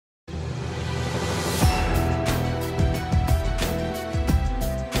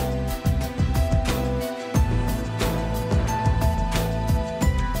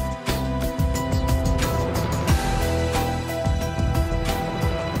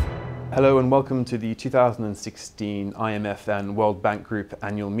Hello and welcome to the 2016 IMF and World Bank Group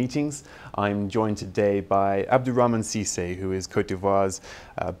annual meetings. I'm joined today by Abdourahmane Cissé, who is Côte d'Ivoire's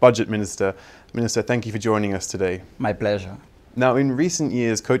budget minister. Minister, thank you for joining us today. My pleasure. Now, in recent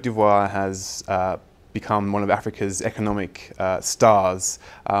years, Côte d'Ivoire has become one of Africa's economic stars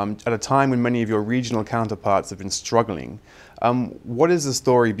at a time when many of your regional counterparts have been struggling. What is the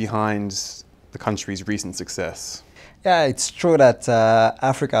story behind the country's recent success? Yeah, it's true that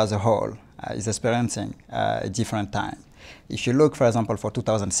Africa as a whole is experiencing a different time. If you look, for example, for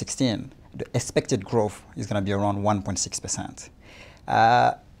 2016, the expected growth is going to be around 1.6%.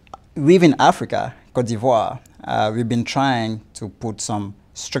 Within Africa, Côte d'Ivoire, we've been trying to put some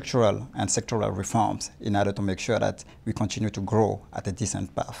structural and sectoral reforms in order to make sure that we continue to grow at a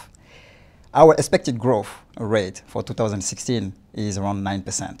decent path. Our expected growth rate for 2016 is around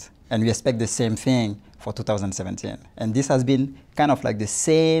 9%, and we expect the same thing for 2017. And this has been kind of like the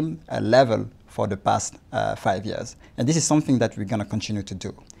same level for the past 5 years. And this is something that we're going to continue to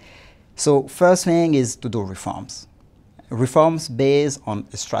do. So first thing is to do reforms. Reforms based on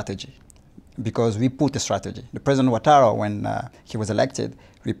a strategy, because we put a strategy. The President Ouattara, when he was elected,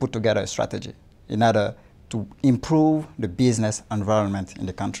 we put together a strategy in order to improve the business environment in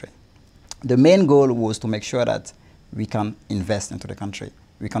the country. The main goal was to make sure that we can invest into the country.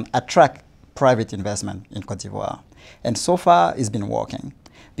 We can attract private investment in Côte d'Ivoire. And so far, it's been working.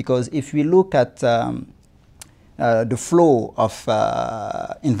 Because if we look at the flow of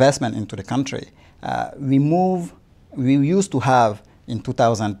investment into the country, we used to have in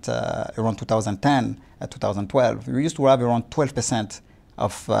around 2010, 2012, we used to have around 12%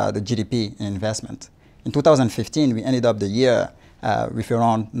 of the GDP in investment. In 2015, we ended up the year with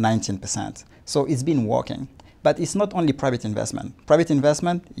around 19%. So it's been working. But it's not only private investment. Private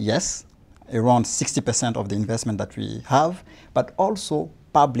investment, yes, around 60% of the investment that we have, but also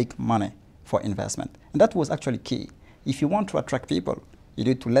public money for investment. And that was actually key. If you want to attract people, you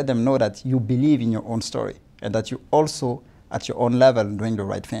need to let them know that you believe in your own story and that you also, at your own level, doing the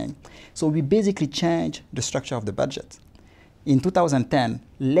right thing. So we basically changed the structure of the budget. In 2010,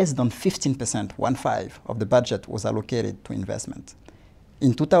 less than 15%, 1/5, of the budget was allocated to investment.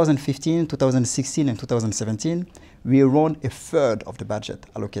 In 2015, 2016, and 2017, we around 1/3 of the budget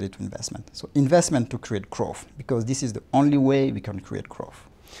allocated to investment. So investment to create growth, because this is the only way we can create growth.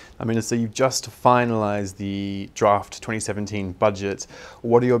 I mean, so you've just finalized the draft 2017 budget.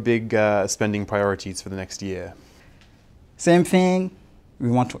 What are your big spending priorities for the next year? Same thing, we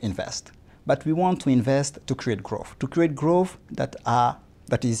want to invest. But we want to invest to create growth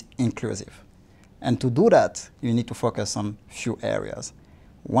that is inclusive. And to do that, you need to focus on few areas.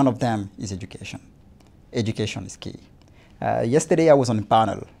 One of them is education. Education is key. Yesterday I was on a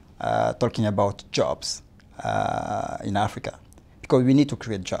panel talking about jobs in Africa, because we need to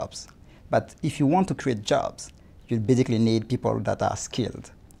create jobs. But if you want to create jobs, you basically need people that are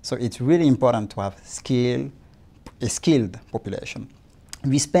skilled. So it's really important to have a skilled population.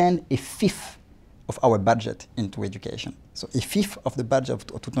 We spend 1/5 of our budget into education. So 1/5 of the budget of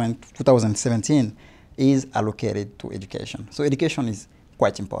 2017 is allocated to education. So education is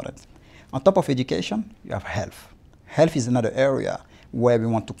quite important. On top of education, you have health. Health is another area where we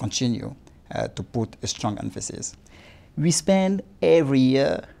want to continue to put a strong emphasis. We spend every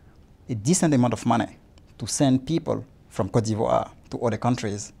year a decent amount of money to send people from Côte d'Ivoire to other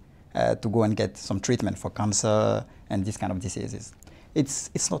countries to go and get some treatment for cancer and these kind of diseases.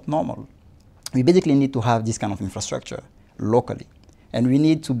 It's not normal. We basically need to have this kind of infrastructure locally, and we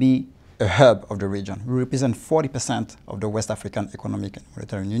need to be a hub of the region. We represent 40% of the West African Economic and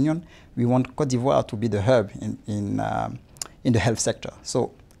Monetary Union. We want Côte d'Ivoire to be the hub in the health sector.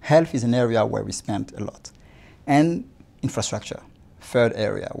 So health is an area where we spend a lot. And infrastructure, third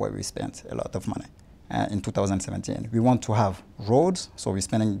area where we spent a lot of money in 2017. We want to have roads, so we're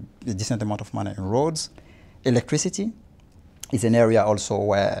spending a decent amount of money in roads. Electricity is an area also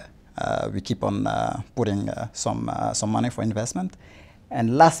where we keep on putting some money for investment.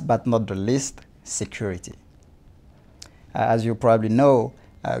 And last but not the least, security. As you probably know,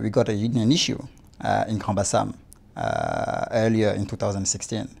 we got an issue in Grand Bassam earlier in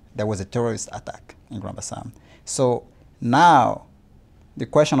 2016. There was a terrorist attack in Grand Bassam. So now the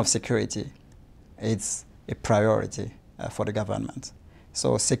question of security is a priority for the government.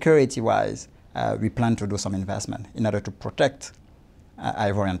 So security-wise, we plan to do some investment in order to protect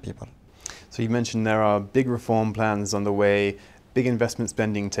Ivorian people. So you mentioned there are big reform plans on the way, big investment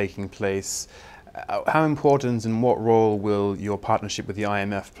spending taking place. How important and what role will your partnership with the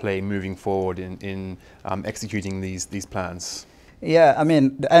IMF play moving forward in executing these plans? Yeah, I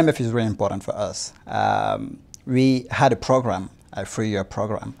mean, the IMF is really important for us. We had a program, a 3-year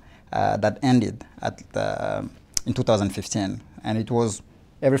program, that ended in 2015, and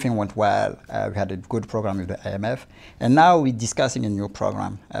everything went well. We had a good program with the IMF, and now we're discussing a new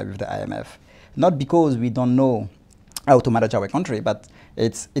program with the IMF. Not because we don't know how to manage our country, but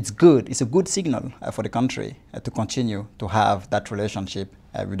it's good. It's a good signal for the country to continue to have that relationship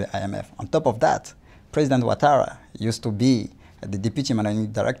with the IMF. On top of that, President Ouattara used to be the Deputy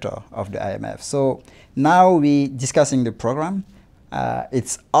Managing Director of the IMF. So now we're discussing the program.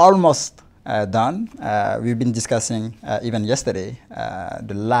 It's almost done. We've been discussing even yesterday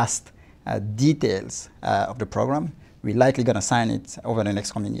the last details of the program. We're likely going to sign it over the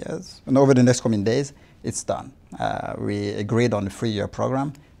next coming years, and over the next coming days, it's done. We agreed on the 3-year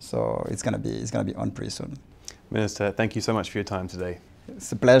program, so it's going to be on pretty soon. Minister, thank you so much for your time today.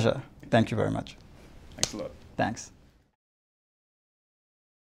 It's a pleasure. Thank you very much. Thanks a lot. Thanks.